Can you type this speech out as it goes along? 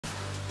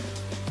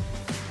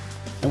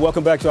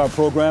welcome back to our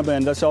program,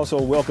 and let's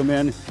also welcome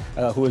in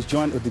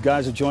the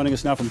guys are joining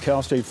us now from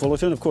Cal State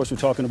Fullerton. Of course, we're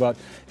talking about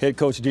head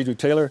coach Dedrique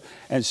Taylor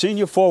and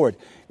senior forward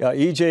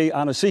E.J.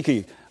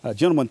 Anosike.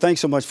 Gentlemen,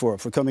 thanks so much for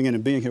coming in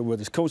and being here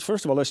with us. Coach,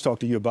 first of all, let's talk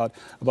to you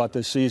about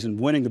this season,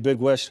 winning the Big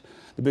West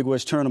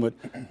tournament,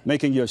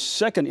 making your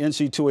second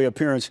NCAA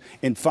appearance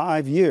in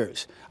 5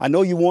 years. I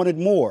know you wanted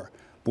more,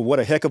 but what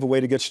a heck of a way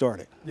to get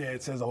started. Yeah,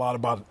 it says a lot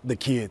about the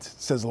kids.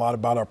 It says a lot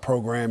about our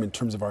program in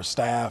terms of our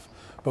staff.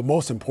 But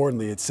most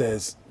importantly, it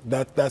says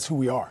that's who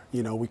we are.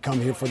 You know, we come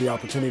here for the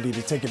opportunity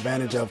to take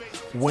advantage of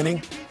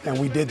winning, and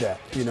we did that.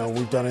 You know,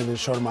 we've done it in a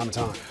short amount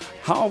of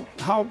time.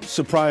 How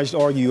surprised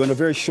are you in a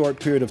very short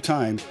period of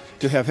time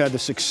to have had the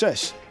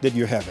success that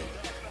you're having?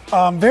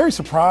 Very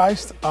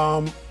surprised.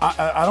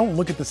 I don't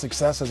look at the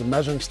success as a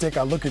measuring stick.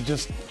 I look at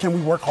just, can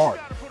we work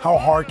hard? How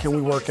hard can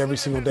we work every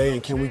single day,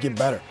 and can we get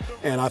better?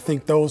 And I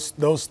think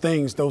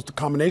the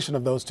combination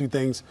of those two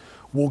things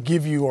will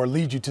give you or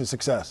lead you to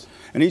success.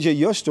 And EJ,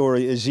 your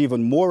story is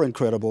even more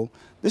incredible.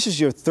 This is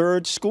your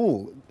third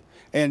school.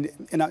 And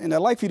I'd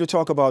like for you to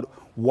talk about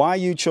why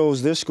you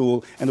chose this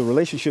school and the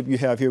relationship you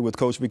have here with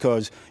Coach,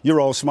 because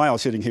you're all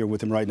smiles sitting here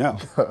with him right now.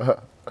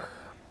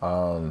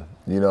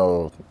 You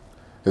know,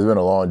 it's been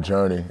a long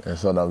journey and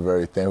something I'm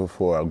very thankful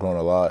for. I've grown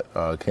a lot.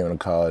 I came to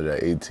college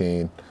at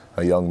 18,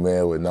 a young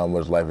man with not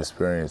much life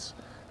experience.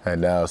 And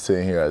now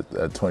sitting here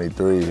at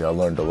 23, I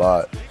learned a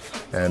lot.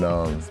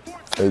 And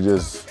it's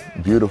just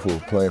beautiful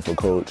playing for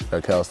Coach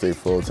at Cal State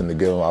Fullerton to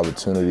give him an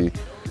opportunity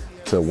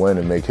to win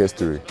and make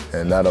history.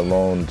 And not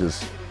alone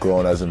just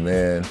growing as a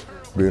man,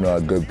 being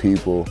around good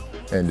people,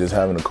 and just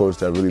having a coach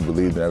that really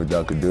believed in everything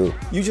I could do.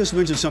 You just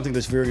mentioned something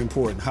that's very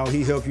important, how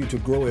he helped you to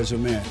grow as a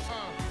man.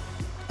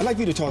 I'd like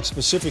you to talk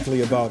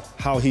specifically about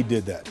how he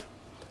did that.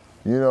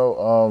 You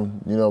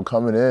know,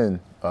 coming in,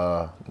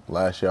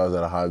 last year I was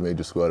at a high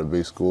major school at a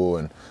big school,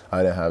 and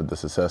I didn't have the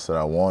success that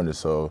I wanted,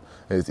 so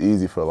it's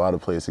easy for a lot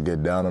of players to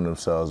get down on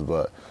themselves,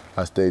 but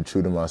I stayed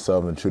true to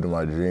myself and true to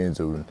my dreams,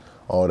 and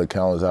all the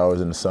countless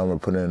hours in the summer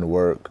putting in the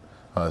work,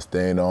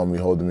 staying on me,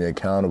 holding me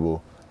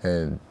accountable,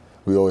 and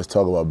we always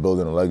talk about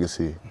building a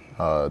legacy.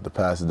 The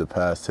past is the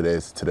past, today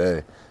is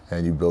today,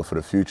 and you build for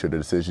the future, the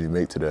decisions you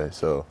make today.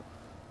 So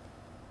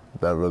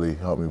that really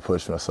helped me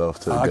push myself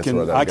to get to where I got to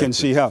get to. I can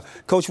see how.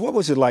 Coach, what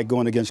was it like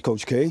going against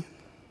Coach K?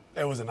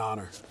 It was an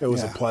honor. It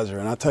was a pleasure.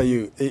 And I tell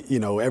you,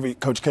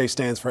 Coach K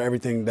stands for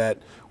everything that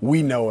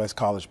we know as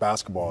college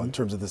basketball in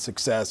terms of the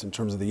success, in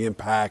terms of the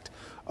impact,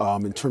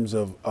 in terms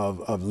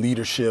of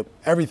leadership.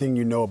 Everything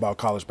you know about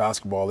college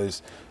basketball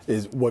is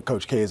what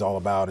Coach K is all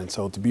about. And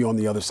so to be on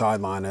the other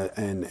sideline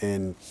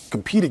and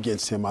compete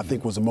against him, I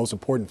think was the most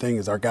important thing.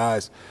 Is our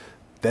guys,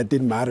 that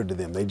didn't matter to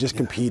them. They just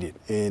competed.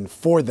 And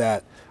for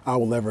that, I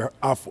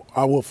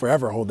will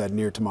forever hold that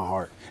near to my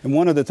heart. And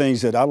one of the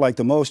things that I like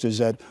the most is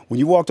that when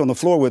you walked on the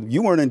floor with him,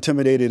 you weren't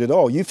intimidated at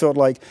all. You felt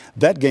like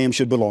that game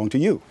should belong to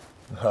you.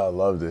 I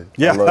loved it.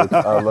 Yeah.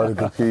 I love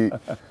to compete.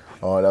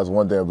 That's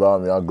one thing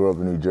about me. I grew up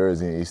in New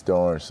Jersey in East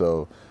Orange,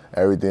 so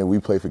everything we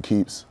play for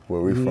keeps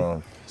where we're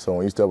from. So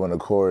when you step on the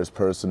court, it's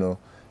personal,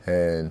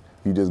 and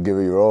you just give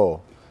it your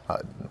all.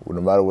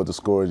 No matter what the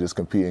score is, just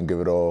compete and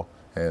give it all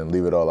and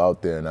leave it all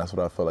out there. And that's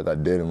what I felt like I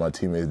did and my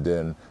teammates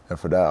did. And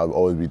for that, I'll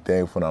always be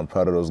thankful, and I'm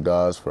proud of those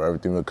guys for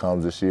everything that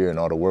comes this year and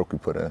all the work we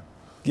put in.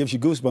 Gives you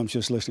goosebumps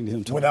just listening to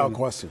him talk. Without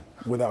question.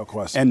 Without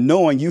question. And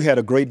knowing you had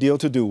a great deal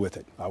to do with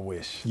it. I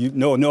wish.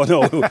 No.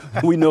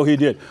 We know he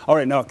did. All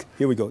right, now,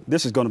 here we go.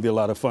 This is going to be a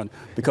lot of fun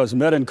because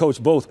Meta and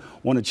Coach both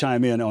want to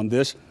chime in on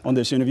this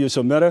interview.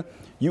 So, Meta,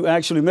 you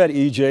actually met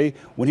EJ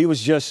when he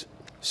was just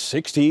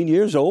 16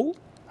 years old?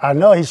 I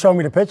know. He showed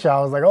me the picture.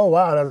 I was like, oh,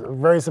 wow. I was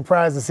very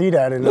surprised to see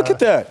that. Look at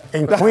that.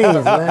 In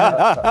Queens,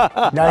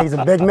 man. Now he's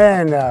a big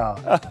man now.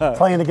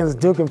 Playing against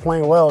Duke and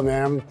playing well,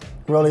 man. I'm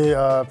really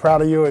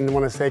proud of you and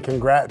want to say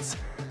congrats.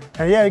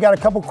 And, yeah, we got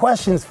a couple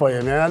questions for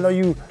you, man. I know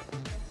you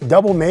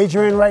double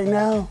majoring right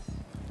now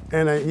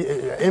in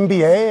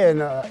MBA.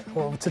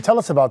 And to tell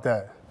us about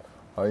that.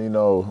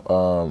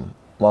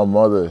 My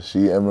mother,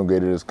 she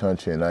immigrated to this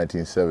country in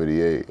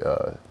 1978.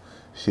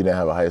 She didn't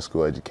have a high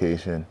school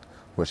education.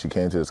 But she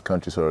came to this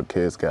country so her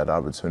kids got an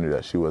opportunity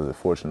that she wasn't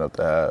fortunate enough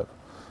to have.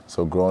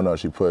 So growing up,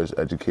 she pushed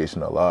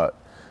education a lot.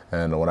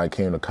 And when I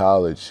came to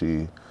college,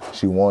 she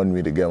wanted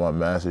me to get my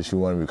master's. She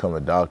wanted me to become a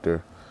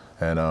doctor.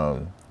 And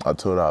I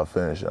told her I'll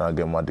finish and I'll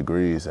get my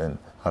degrees. And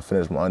I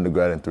finished my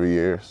undergrad in 3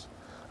 years.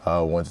 I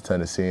went to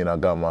Tennessee and I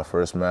got my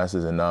first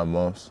master's in 9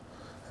 months.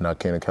 And I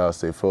came to Cal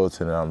State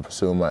Fullerton and I'm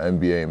pursuing my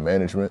MBA in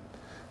management.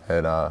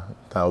 And that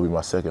will be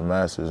my second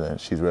master's,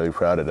 and she's really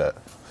proud of that.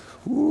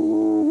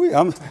 Ooh,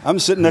 I'm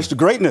sitting next to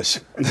greatness.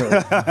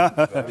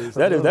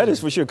 that is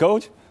for sure,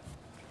 Coach.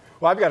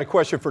 Well, I've got a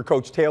question for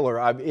Coach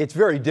Taylor. It's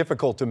very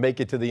difficult to make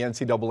it to the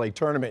NCAA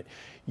tournament.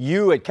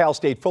 You at Cal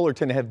State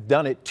Fullerton have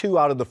done it 2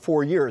 out of the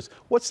 4 years.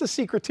 What's the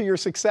secret to your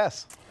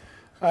success?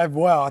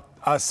 Well,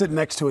 I sit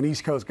next to an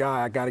East Coast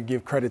guy. I got to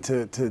give credit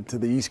to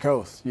the East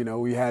Coast. You know,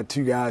 we had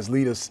 2 guys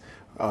lead us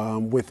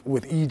with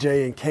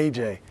EJ and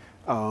KJ.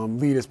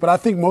 Lead us. But I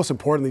think most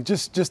importantly,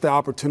 just the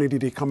opportunity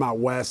to come out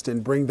west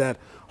and bring that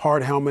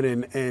hard helmet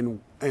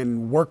and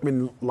and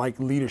workman-like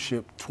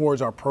leadership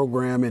towards our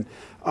program,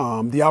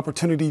 and the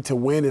opportunity to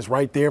win is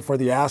right there for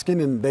the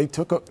asking, and they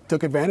took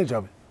advantage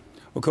of it.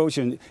 Well, Coach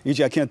and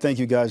EJ, I can't thank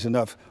you guys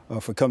enough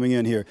for coming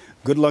in here.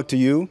 Good luck to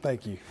you.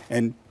 Thank you.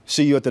 And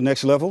see you at the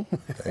next level.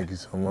 Thank you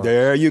so much.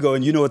 There you go.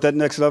 And you know what that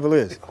next level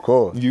is. Of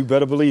course. You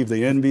better believe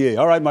the NBA.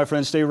 All right, my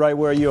friends, stay right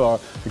where you are,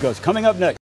 because coming up next.